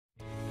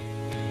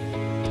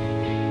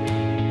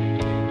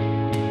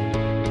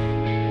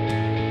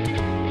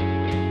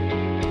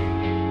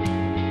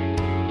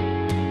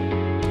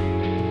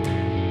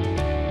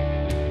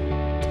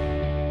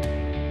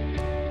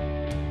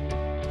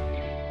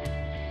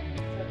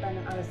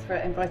Alice, for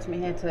inviting me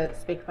here to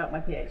speak about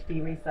my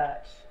PhD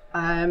research.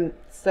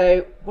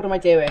 So what am I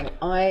doing?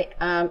 I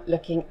am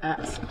looking at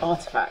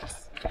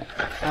artefacts.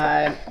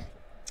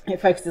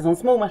 It focuses on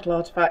small metal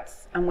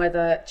artefacts and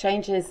whether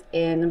changes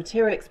in the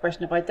material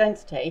expression of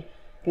identity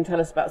can tell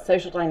us about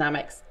social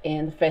dynamics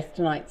in the 5th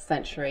to 9th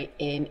century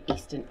in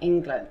Eastern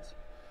England.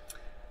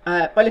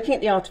 By looking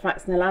at the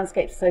artefacts and the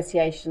landscape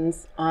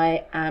associations,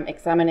 I am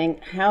examining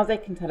how they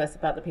can tell us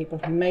about the people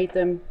who made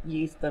them,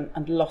 used them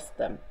and lost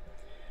them.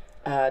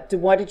 Do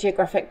wider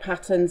geographic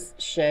patterns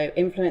show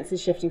influences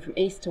shifting from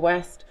east to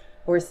west,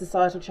 or is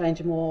societal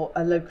change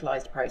a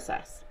localized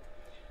process?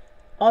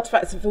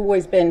 Artefacts have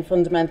always been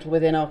fundamental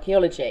within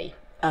archaeology,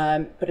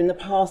 but in the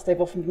past they've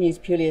often been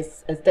used purely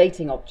as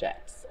dating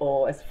objects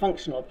or as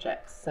functional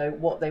objects, so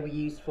what they were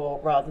used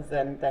for rather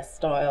than their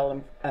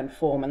style and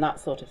form and that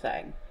sort of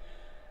thing.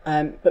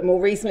 But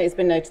more recently it's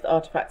been noted that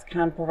artefacts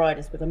can provide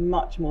us with a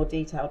much more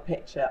detailed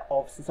picture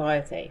of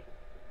society.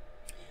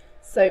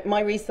 So my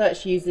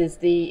research uses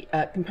the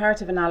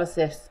comparative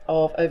analysis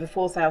of over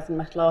 4,000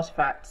 metal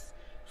artefacts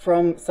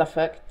from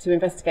Suffolk to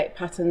investigate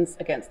patterns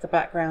against the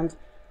background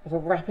of a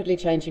rapidly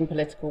changing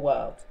political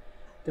world.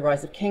 The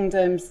rise of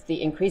kingdoms,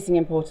 the increasing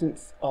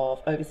importance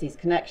of overseas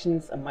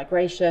connections and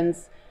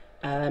migrations,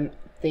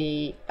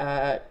 the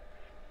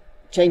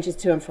changes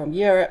to and from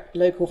Europe,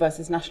 local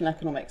versus national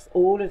economics,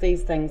 all of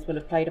these things will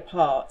have played a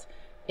part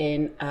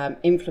in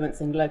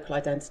influencing local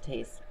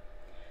identities.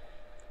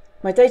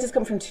 My data has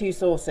come from two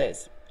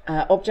sources,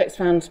 objects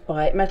found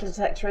by metal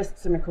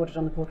detectorists and recorded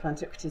on the Portal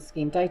Antiquities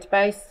Scheme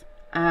database,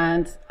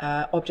 and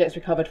objects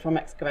recovered from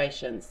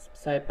excavations,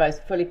 so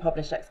both fully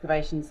published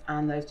excavations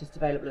and those just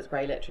available as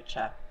grey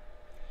literature.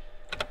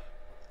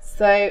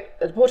 So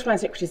the Portal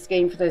Antiquities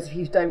Scheme, for those of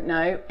you who don't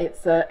know,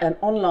 it's an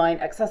online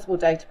accessible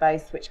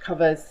database which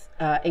covers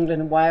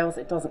England and Wales.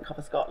 It doesn't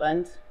cover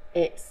Scotland.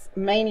 It's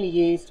mainly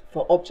used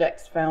for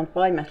objects found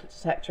by metal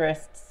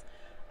detectorists.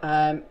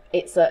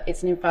 It's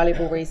an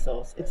invaluable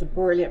resource. It's a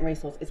brilliant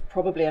resource. It's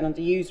probably an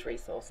underused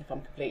resource, if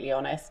I'm completely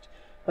honest.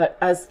 But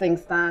as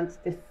things stand,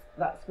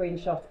 that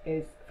screenshot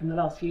is from the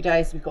last few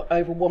days. We've got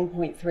over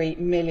 1.3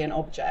 million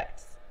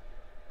objects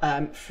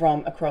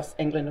from across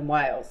England and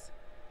Wales.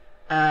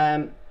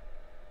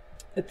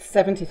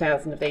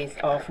 70,000 of these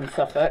are from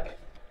Suffolk,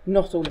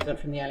 not all of them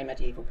from the early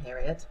medieval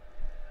period.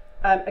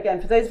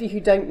 Again, for those of you who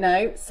don't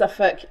know,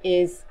 Suffolk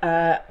is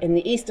in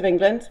the east of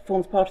England,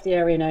 forms part of the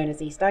area known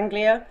as East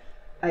Anglia.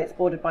 It's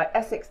bordered by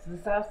Essex to the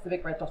south, the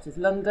big red dot is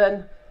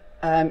London.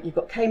 You've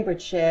got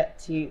Cambridgeshire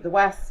to the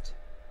west,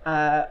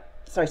 to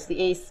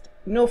the east,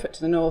 Norfolk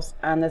to the north,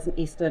 and there's an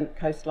eastern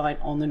coastline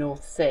on the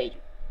North Sea.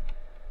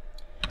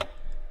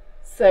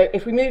 So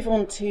if we move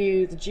on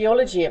to the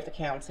geology of the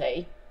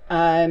county,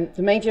 the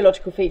main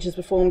geological features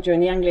were formed during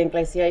the Anglian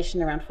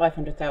glaciation around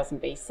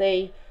 500,000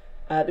 BC.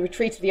 The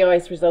retreat of the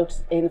ice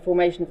resulted in the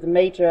formation of the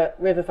major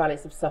river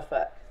valleys of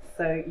Suffolk.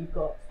 So you've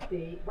got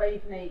the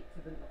Waveney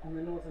on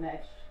the northern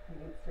edge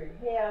coming through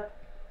here,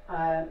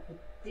 the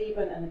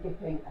Deben and the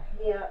Gipping are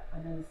here,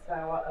 and then the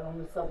Stour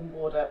along the southern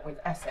border with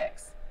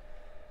Essex.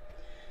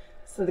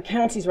 So the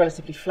county is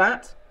relatively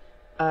flat.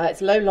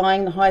 It's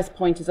low-lying. The highest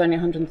point is only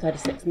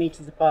 136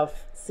 metres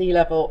above sea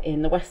level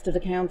in the west of the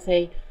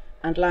county,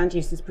 and land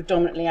use is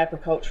predominantly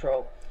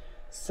agricultural.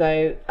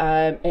 So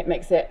it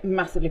makes it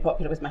massively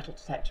popular with metal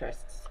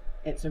detectorists.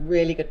 It's a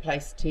really good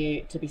place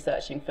to be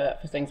searching for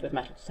things with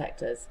metal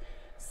detectors.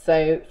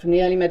 So from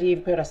the early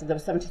medieval period, I said there were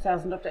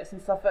 70,000 objects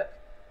in Suffolk.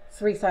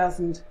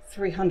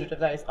 3,300 of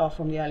those are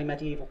from the early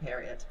medieval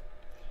period.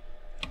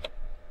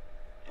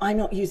 I'm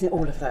not using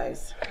all of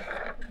those.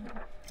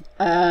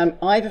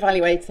 I've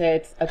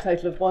evaluated a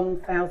total of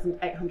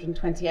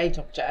 1,828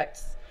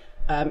 objects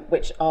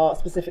which are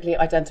specifically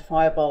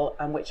identifiable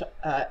and which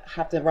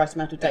have the right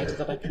amount of data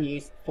that I can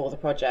use for the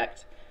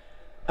project.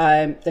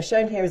 They're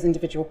shown here as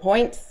individual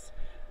points.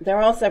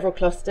 There are several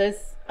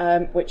clusters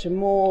which are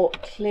more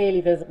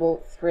clearly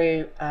visible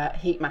through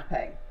heat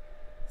mapping.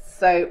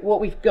 So what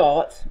we've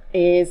got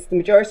is the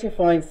majority of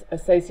finds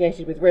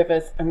associated with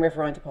rivers and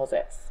riverine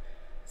deposits.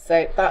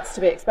 So that's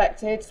to be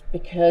expected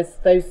because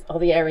those are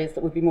the areas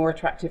that would be more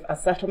attractive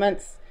as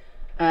settlements,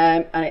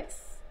 and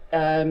it's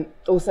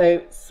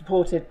also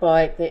supported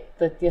by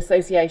the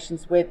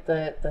associations with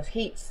the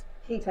heat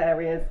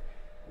areas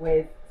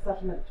with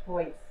settlement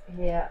points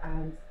here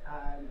and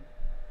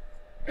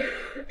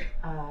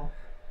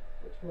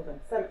which call them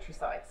cemetery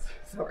sites.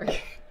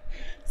 Sorry.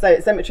 So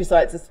cemetery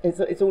sites,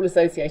 it's all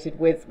associated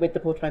with the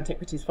Portal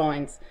Antiquities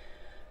finds.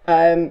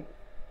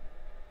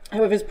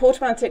 However, as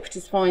Portal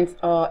Antiquities finds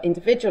are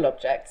individual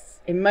objects,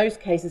 in most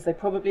cases they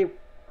probably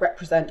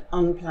represent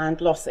unplanned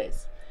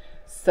losses.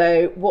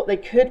 So what they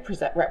could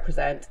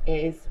represent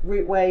is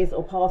routeways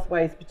or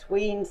pathways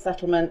between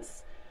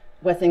settlements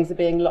where things are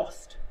being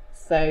lost.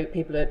 So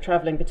people are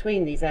travelling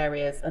between these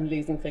areas and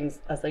losing things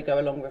as they go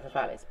along river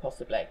valleys,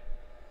 possibly.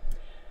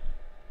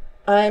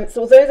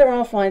 So although there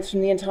are finds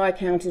from the entire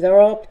county,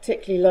 there are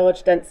particularly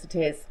large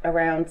densities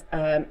around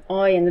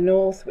Eye in the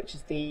north, which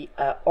is the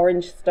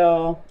orange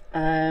star,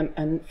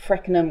 and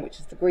Freckenham,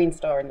 which is the green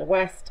star in the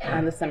west,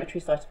 and the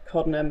cemetery site of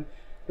Coddenham,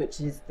 which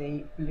is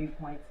the blue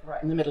point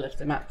right in the middle of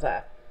the map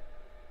there.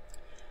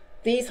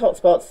 These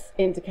hotspots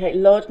indicate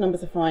large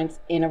numbers of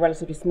finds in a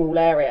relatively small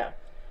area.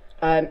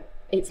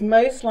 It's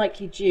most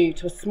likely due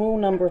to a small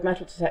number of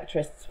metal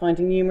detectorists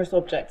finding numerous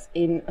objects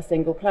in a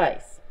single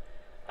place.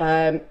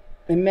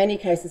 In many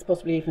cases,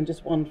 possibly even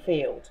just one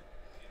field.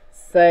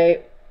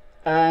 So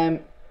many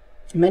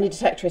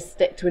detectorists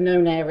stick to a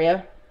known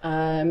area,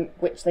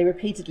 which they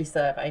repeatedly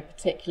survey,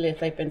 particularly if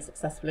they've been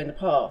successful in the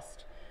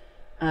past.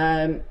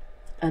 And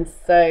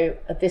so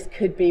this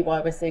could be why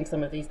we're seeing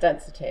some of these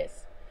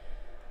densities.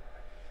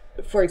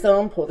 For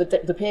example, the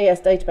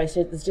PAS database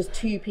shows there's just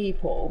 2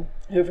 people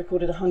who have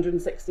recorded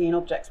 116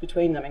 objects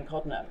between them in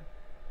Coddenham.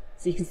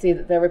 So you can see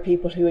that there are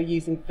people who are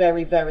using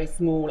very, very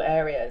small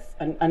areas,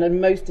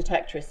 and most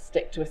detectorists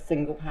stick to a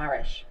single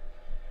parish.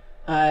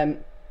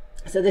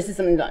 So this is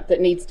something that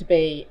needs to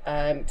be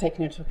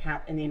taken into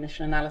account in the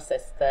initial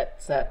analysis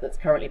that's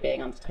currently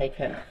being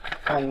undertaken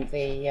on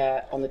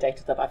the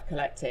data that I've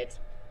collected.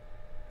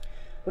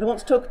 What I want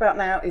to talk about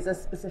now is a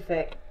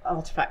specific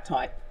artefact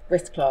type,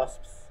 wrist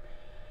clasps,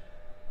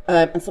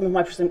 and some of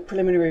my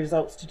preliminary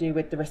results to do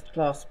with the wrist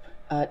clasp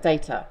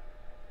data.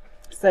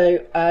 So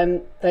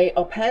they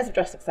are pairs of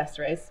dress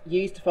accessories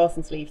used to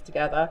fasten sleeves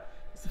together.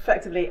 It's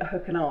effectively a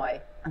hook and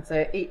eye, and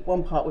so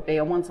one part would be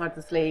on one side of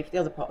the sleeve, the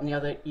other part on the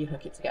other, you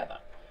hook it together.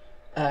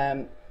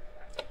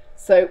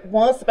 So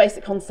whilst the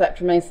basic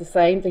concept remains the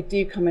same, they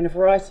do come in a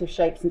variety of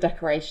shapes and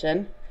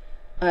decoration.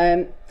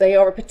 They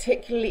are a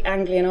particularly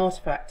Anglian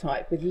artefact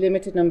type with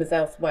limited numbers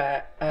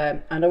elsewhere,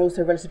 and are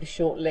also relatively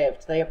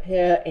short-lived. They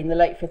appear in the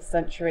late 5th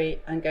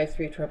century and go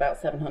through to about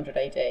 700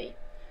 AD.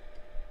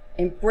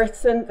 In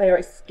Britain, they are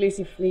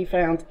exclusively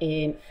found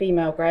in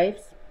female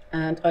graves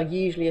and are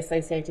usually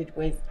associated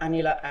with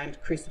annular and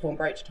cruciform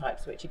brooch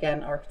types, which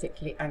again are a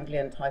particularly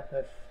Anglian type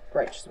of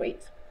brooch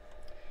suite.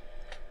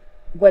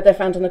 Where they're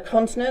found on the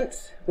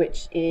continent,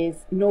 which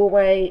is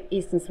Norway,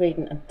 eastern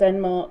Sweden and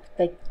Denmark,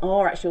 they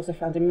are actually also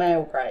found in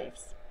male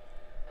graves.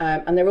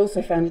 And they're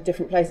also found in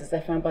different places.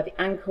 They're found by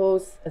the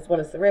ankles as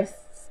well as the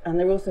wrists, and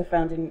they're also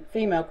found in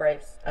female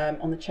graves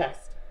on the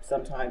chest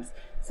sometimes.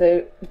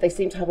 So they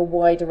seem to have a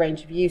wider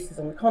range of uses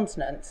on the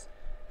continent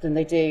than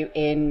they do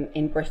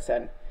in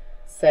Britain.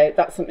 So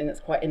that's something that's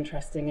quite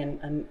interesting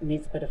and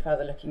needs a bit of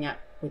further looking at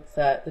with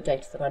the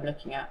data that I'm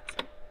looking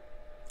at.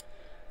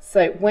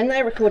 So when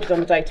they're recorded on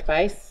the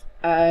database,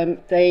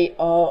 they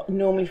are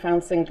normally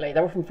found singly.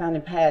 They're often found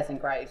in pairs in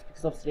graves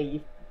because obviously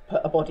you've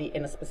put a body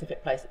in a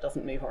specific place, it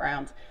doesn't move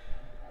around.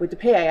 With the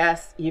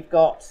PAS, you've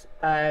got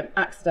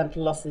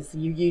accidental losses, so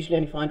you usually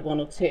only find 1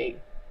 or 2.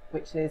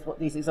 Which is what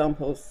these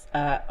examples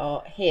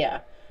are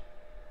here.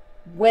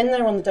 When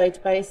they're on the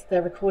database,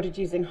 they're recorded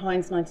using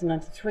Hines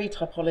 1993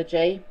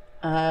 typology,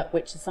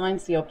 which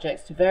assigns the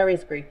objects to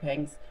various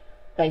groupings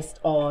based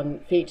on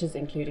features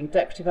including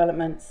decorative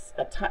elements,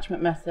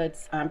 attachment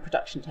methods, and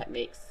production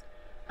techniques.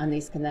 And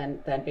these can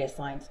then be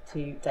assigned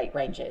to date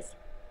ranges.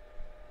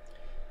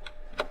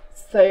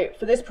 So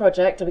for this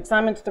project, I've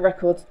examined the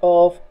records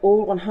of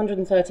all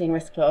 113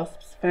 wrist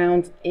clasps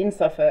found in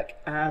Suffolk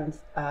and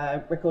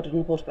recorded on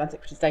the Portable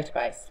Antiquities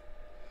database.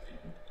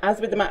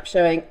 As with the map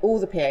showing all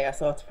the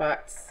PAS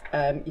artefacts,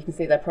 you can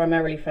see they're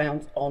primarily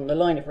found on the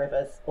line of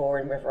rivers or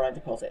in riverine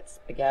deposits,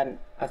 again,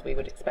 as we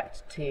would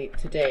expect to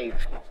do.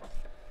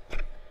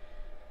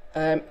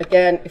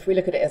 Again, if we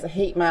look at it as a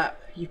heat map,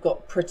 you've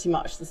got pretty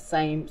much the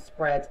same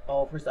spread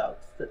of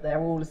results, that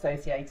they're all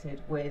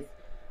associated with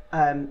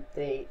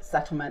the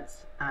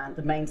settlements and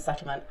the main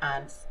settlement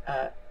and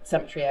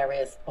cemetery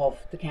areas of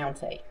the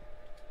county.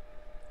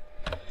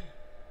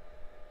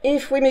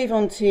 If we move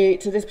on to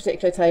this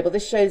particular table,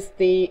 this shows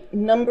the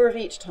number of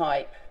each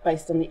type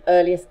based on the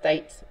earliest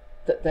date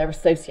that they're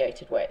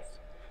associated with.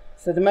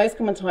 So the most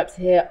common types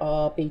here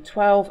are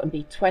B12 and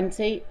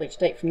B20, which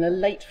date from the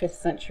late 5th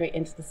century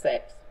into the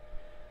 6th.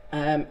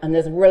 And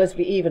there's a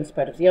relatively even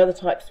spread of the other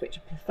types which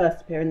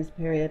first appear in this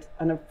period,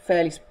 and a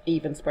fairly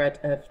even spread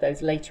of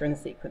those later in the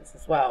sequence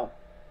as well.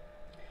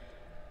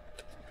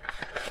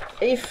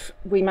 If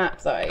we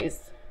map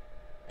those,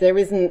 there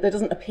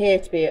doesn't appear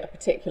to be a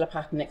particular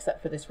pattern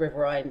except for this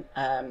riverine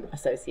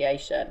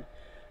association.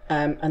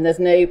 And there's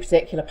no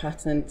particular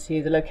pattern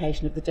to the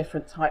location of the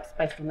different types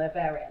based on their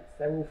variants.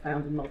 They're all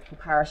found in multiple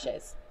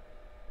parishes.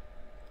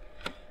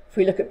 If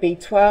we look at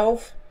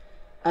B12,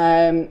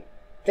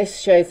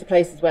 this shows the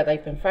places where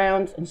they've been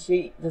found, and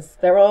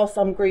there are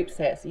some groups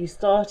here, so you're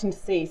starting to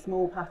see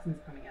small patterns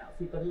coming out.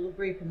 So you've got a little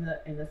group in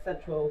the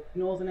central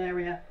northern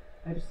area,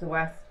 over to the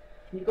west,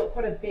 and you've got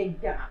quite a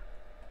big gap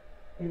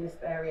in this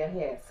area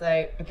here.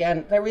 So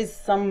again, there is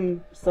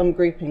some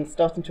grouping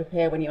starting to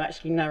appear when you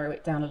actually narrow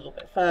it down a little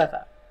bit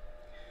further.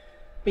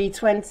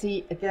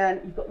 B20, again,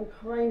 you've got them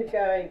kind of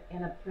going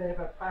in a bit of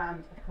a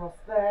band across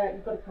there.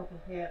 You've got a couple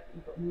here,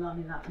 you've got none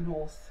in that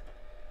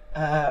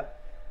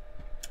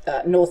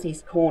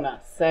northeast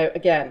corner. So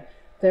again,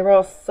 there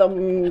are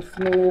some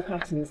small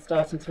patterns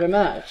starting to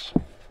emerge.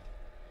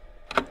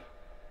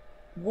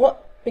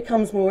 What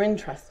becomes more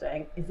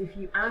interesting is if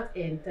you add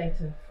in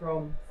data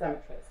from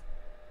cemeteries.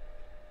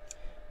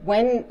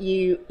 When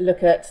you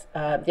look at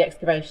the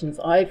excavations,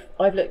 I've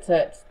looked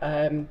at,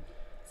 I've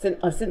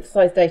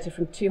synthesised data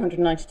from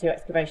 292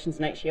 excavations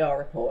and HER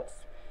reports.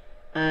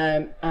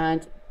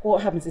 And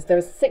what happens is there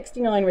are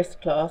 69 risk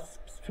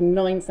clasps from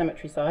 9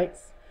 cemetery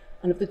sites.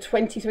 And of the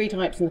 23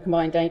 types in the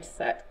combined data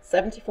set,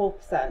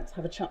 74%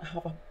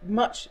 have a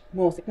much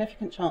more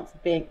significant chance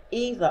of being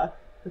either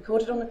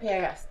recorded on the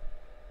PAS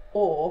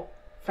or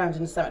found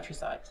in a cemetery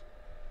site.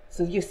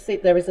 So you see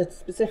there is a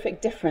specific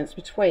difference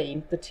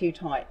between the two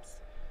types.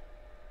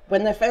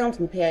 When they're found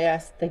in the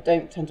PAS, they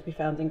don't tend to be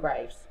found in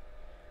graves.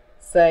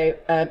 So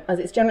as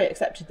it's generally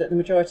accepted that the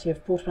majority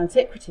of portable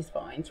antiquities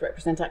finds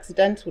represent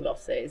accidental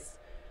losses,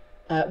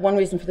 one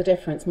reason for the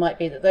difference might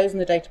be that those in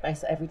the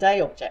database are everyday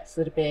objects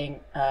that are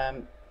being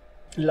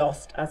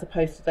lost, as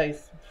opposed to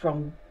those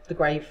from the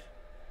grave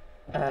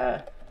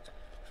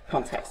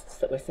contexts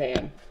that we're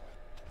seeing.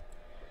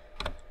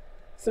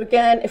 So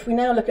again, if we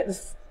now look at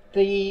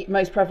the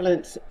most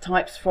prevalent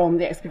types from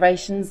the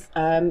excavations,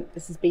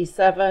 this is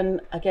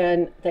B7.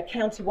 Again, they're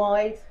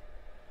county-wide,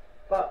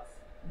 but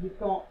you've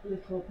got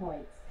little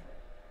points,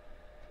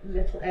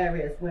 little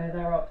areas where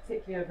there are,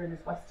 particularly over in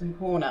this western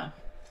corner.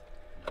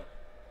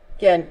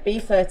 Again,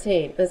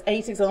 B13, there's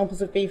 8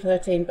 examples of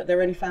B13, but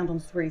they're only found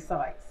on 3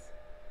 sites,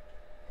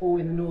 all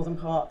in the northern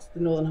part, the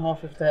northern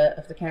half of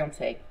the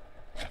county.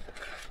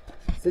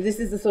 So this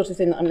is the sort of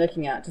thing that I'm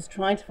looking at, just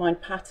trying to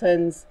find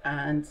patterns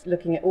and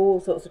looking at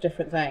all sorts of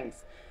different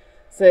things.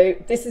 So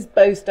this is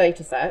both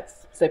data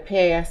sets, so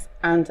PAS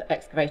and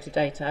excavated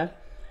data.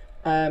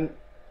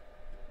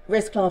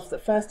 Risk clasps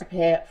that first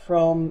appear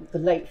from the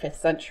late 5th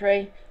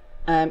century.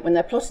 When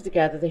they're plotted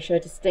together, they show a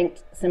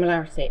distinct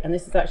similarity, and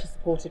this is actually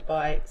supported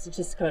by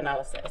statistical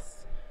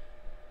analysis.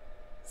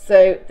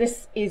 So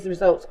this is the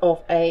result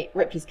of a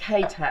Ripley's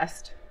K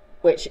test,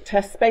 which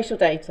tests spatial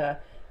data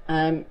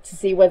to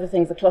see whether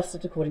things are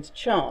clustered according to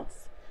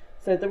chance.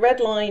 So the red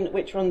line,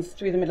 which runs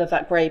through the middle of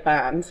that grey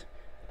band,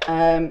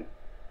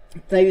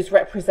 those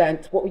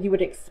represent what you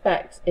would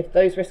expect if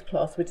those risk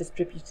classes were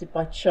distributed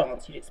by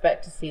chance. You'd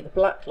expect to see the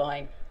black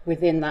line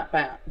within that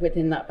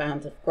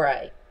band of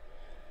grey.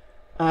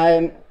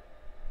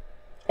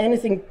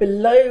 Anything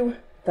below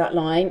that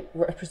line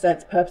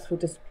represents purposeful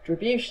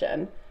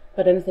distribution,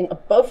 but anything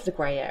above the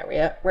grey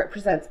area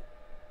represents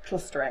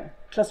clustering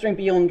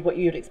beyond what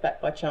you'd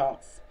expect by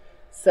chance.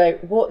 So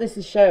what this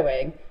is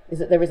showing is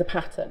that there is a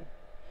pattern.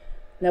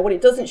 Now what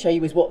it doesn't show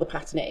you is what the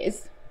pattern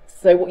is,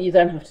 so what you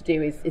then have to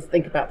do is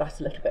think about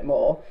that a little bit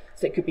more.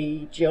 So it could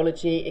be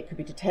geology, it could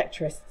be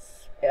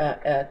detectorists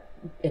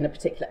in a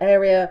particular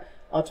area,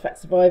 artefact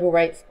survival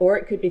rates, or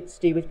it could be to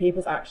do with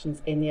people's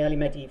actions in the early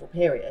medieval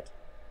period.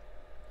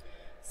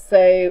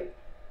 So,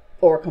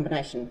 or a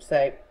combination.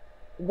 So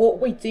what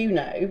we do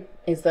know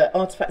is that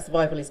artefact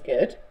survival is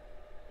good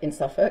in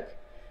Suffolk.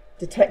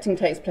 Detecting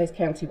takes place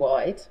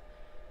county-wide.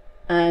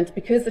 And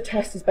because the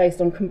test is based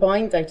on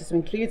combined data, so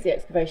includes the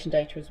excavation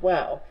data as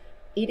well,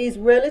 it is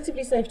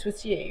relatively safe to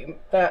assume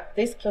that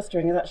this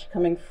clustering is actually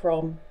coming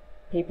from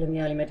people in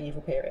the early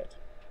medieval period.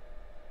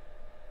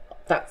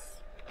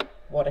 That's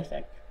what I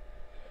think.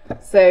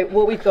 So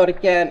what we've got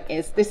again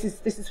is this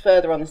is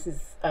further on. This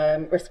is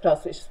risk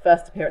class which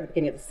first appear at the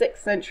beginning of the 6th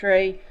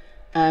century.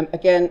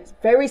 Again,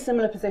 very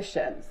similar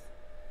positions.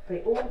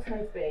 They all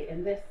tend to be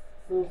in this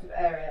sort of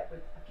area with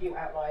a few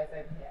outliers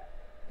over here.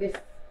 This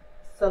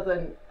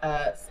southern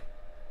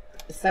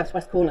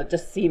southwest corner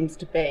just seems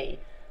to be,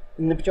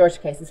 in the majority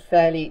of cases,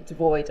 fairly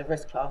devoid of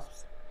risk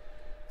clasps.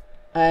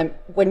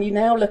 When you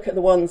now look at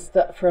the ones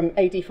that from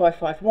AD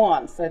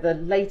 551, so the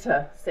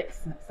later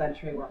 6th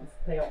century ones,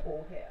 they are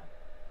all here.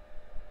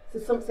 So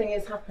something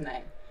is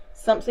happening.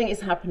 Something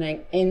is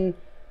happening in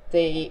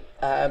the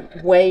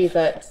way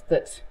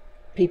that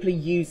people are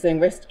using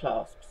risk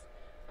clasps.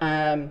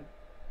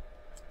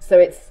 So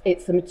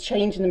it's a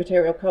change in the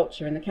material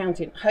culture in the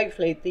county. And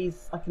hopefully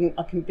these I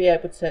can be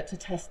able to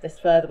test this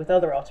further with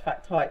other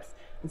artefact types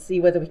and see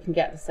whether we can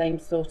get the same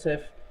sort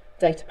of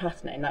data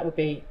patterning. That would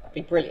be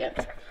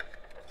brilliant.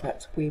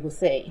 But we will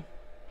see.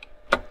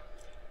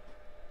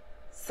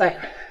 So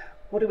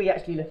what are we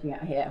actually looking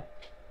at here?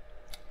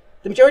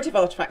 The majority of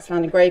artefacts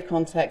found in grave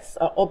contexts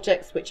are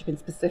objects which have been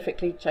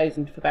specifically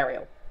chosen for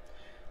burial.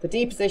 The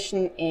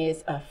deposition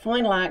is a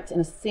final act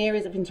in a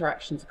series of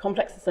interactions, a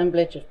complex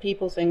assemblage of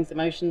people, things,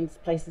 emotions,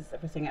 places,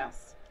 everything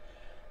else.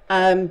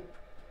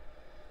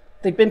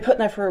 They've been put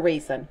there for a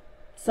reason.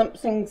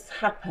 Something's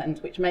happened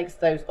which makes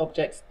those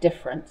objects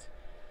different.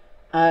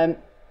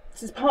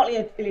 This is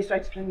partly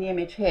illustrated in the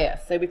image here.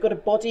 So we've got a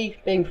body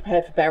being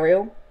prepared for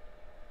burial.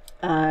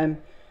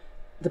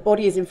 The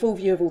body is in full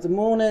view of all the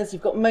mourners.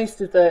 You've got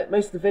most of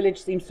the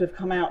village seems to have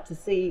come out to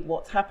see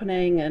what's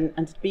happening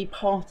and to be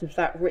part of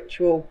that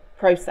ritual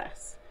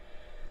process.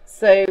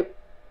 So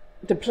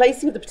the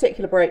placing of the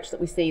particular brooch that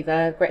we see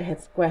there,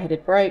 great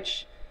square-headed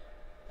brooch,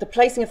 the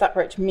placing of that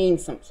brooch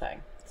means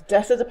something. It's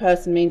death of the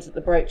person means that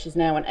the brooch is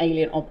now an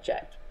alien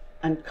object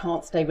and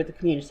can't stay with the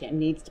community and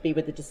needs to be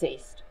with the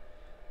deceased.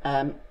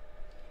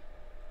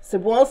 So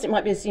whilst it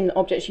might be assumed that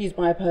objects used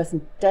by a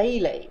person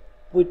daily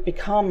would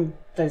become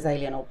those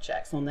alien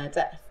objects on their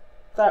death,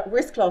 that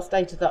risk class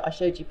data that I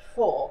showed you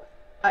before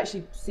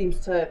actually seems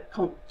to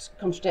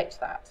contradict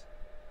that.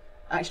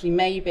 Actually,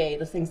 maybe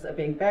the things that are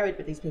being buried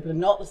with these people are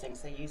not the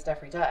things they used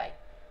every day,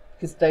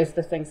 because those are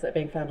the things that are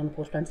being found on the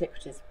Portable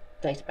Antiquities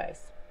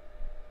database.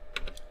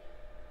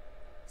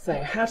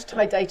 So how to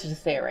tie data to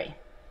theory?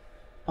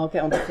 I'll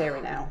get on to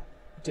theory now.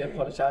 I do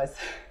apologise.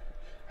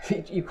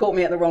 You caught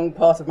me at the wrong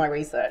part of my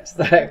research,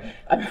 so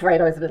I'm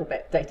afraid I was a little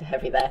bit data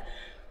heavy there.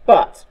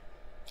 But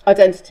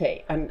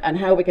identity and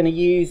how we're going to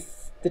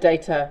use the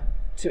data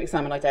to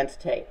examine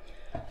identity.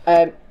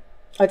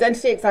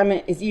 Identity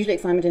is usually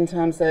examined in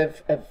terms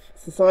of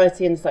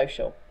society and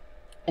social.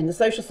 In the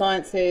social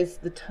sciences,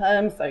 the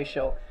term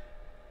social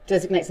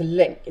designates a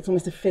link. It's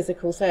almost a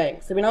physical thing.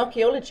 So in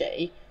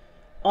archaeology,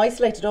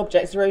 isolated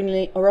objects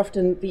are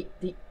often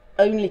the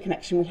only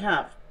connection we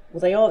have. Well,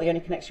 they are the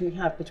only connection we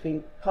have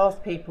between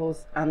past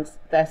peoples and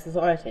their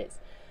societies.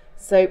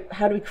 So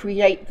how do we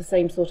create the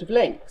same sort of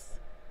links?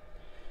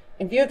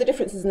 In view of the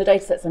differences in the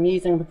data sets I'm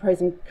using, I'm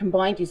proposing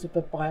combined use of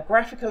a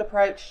biographical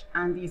approach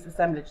and the use of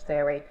assemblage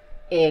theory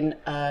in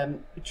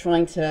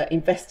trying to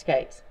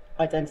investigate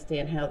identity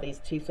and how these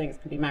two things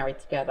can be married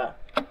together.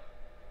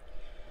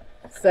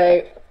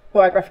 So,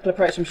 biographical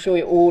approach I'm sure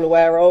you're all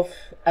aware of,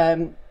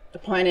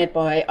 pioneered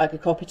by Igor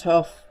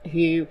Kopytov,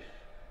 who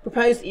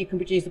proposed that you can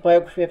produce a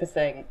biography of a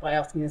thing by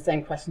asking the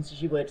same questions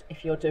as you would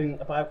if you're doing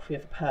a biography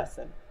of a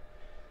person.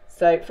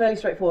 So, fairly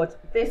straightforward.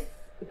 The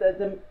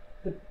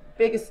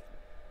biggest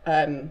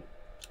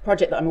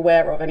project that I'm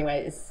aware of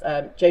anyway is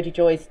Jodie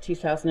Joy's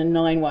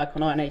 2009 work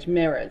on Iron Age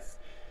mirrors,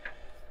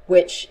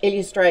 which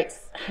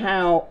illustrates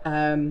how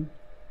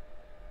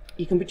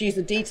you can produce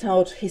a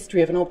detailed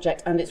history of an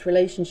object and its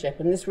relationship.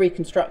 And this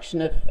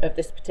reconstruction of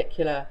this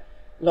particular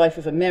life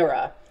of a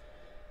mirror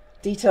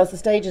details the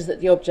stages that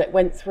the object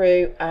went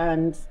through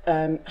and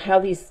how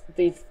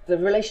the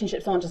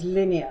relationships aren't just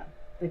linear.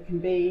 They can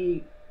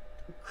be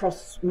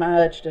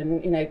cross-merged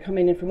and come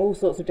in from all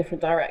sorts of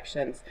different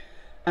directions.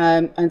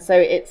 And so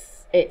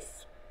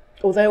it's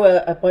although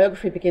a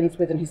biography begins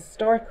with an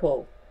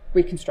historical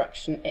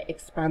reconstruction, it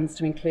expands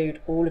to include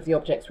all of the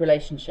object's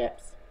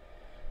relationships.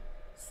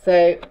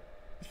 So,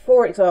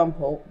 for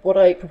example, what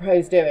I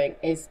propose doing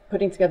is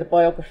putting together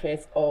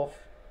biographies of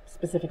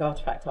specific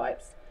artefact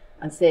types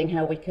and seeing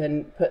how we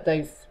can put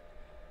those,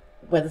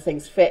 whether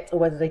things fit or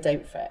whether they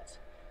don't fit.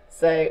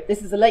 So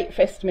this is a late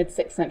 5th to mid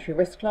 6th century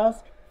wrist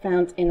clasp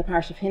found in the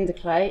parish of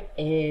Hinderclay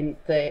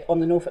on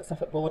the Norfolk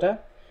Suffolk border.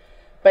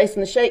 Based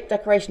on the shape,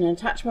 decoration and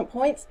attachment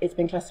points, it's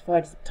been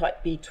classified as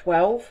type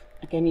B12,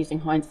 again using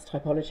Heinz's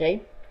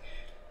typology.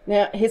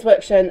 Now, his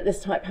work shown that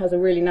this type has a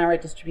really narrow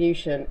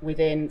distribution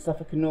within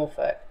Suffolk and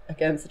Norfolk,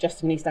 again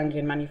suggesting an East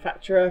Anglian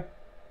manufacturer.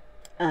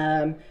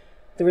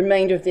 The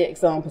remainder of the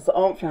examples that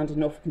aren't found in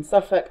Norfolk and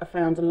Suffolk are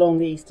found along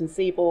the eastern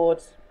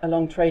seaboard,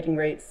 along trading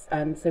routes,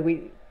 and so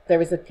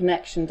there is a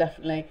connection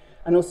definitely,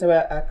 and also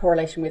a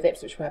correlation with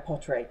Ipswich ware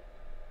pottery.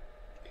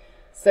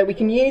 So we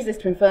can use this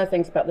to infer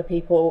things about the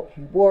people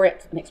who wore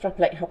it and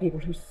extrapolate how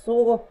people who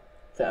saw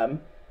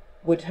them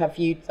would have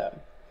viewed them.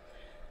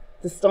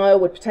 The style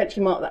would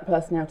potentially mark that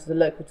person out as a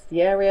local to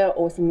the area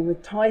or someone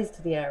with ties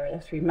to the area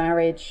through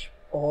marriage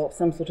or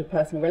some sort of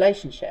personal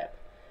relationship.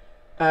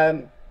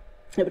 It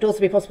would also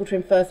be possible to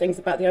infer things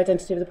about the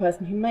identity of the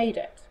person who made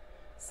it.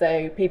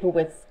 So people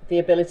with the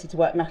ability to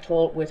work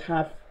metal would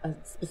have a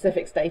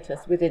specific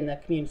status within their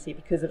community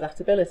because of that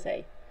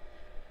ability.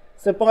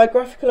 So a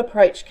biographical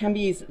approach can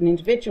be used at an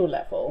individual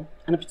level,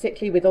 and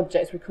particularly with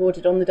objects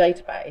recorded on the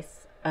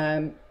database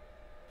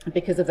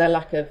because of their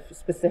lack of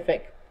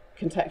specific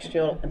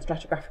contextual and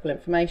stratigraphical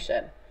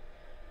information.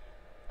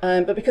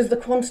 But because of the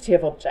quantity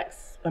of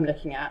objects I'm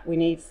looking at, I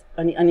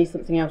need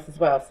something else as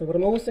well. So what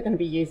I'm also going to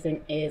be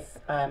using is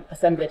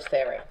assemblage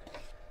theory.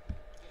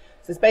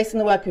 So it's based on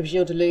the work of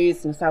Gilles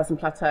Deleuze in the Southern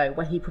Plateau,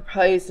 where he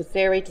proposed a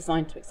theory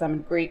designed to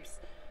examine groups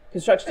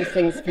constructed of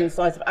things from the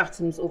size of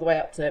atoms all the way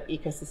up to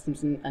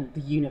ecosystems and the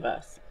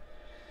universe.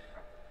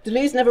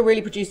 Deleuze never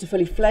really produced a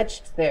fully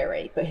fledged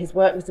theory, but his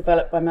work was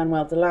developed by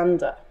Manuel de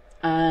Landa,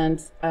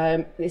 and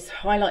this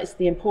highlights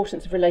the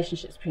importance of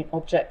relationships between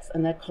objects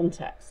and their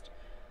context.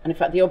 And in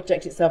fact, the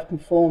object itself can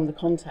form the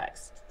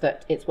context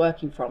that it's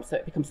working from, so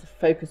it becomes the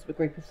focus of a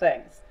group of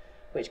things,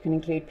 which can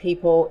include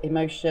people,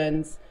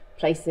 emotions,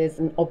 places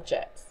and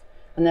objects,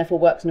 and therefore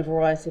works on a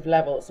variety of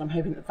levels. So I'm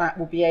hoping that that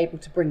will be able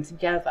to bring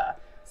together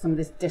some of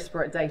this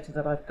disparate data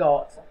that I've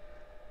got.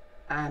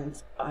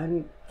 And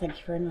thank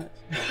you very much.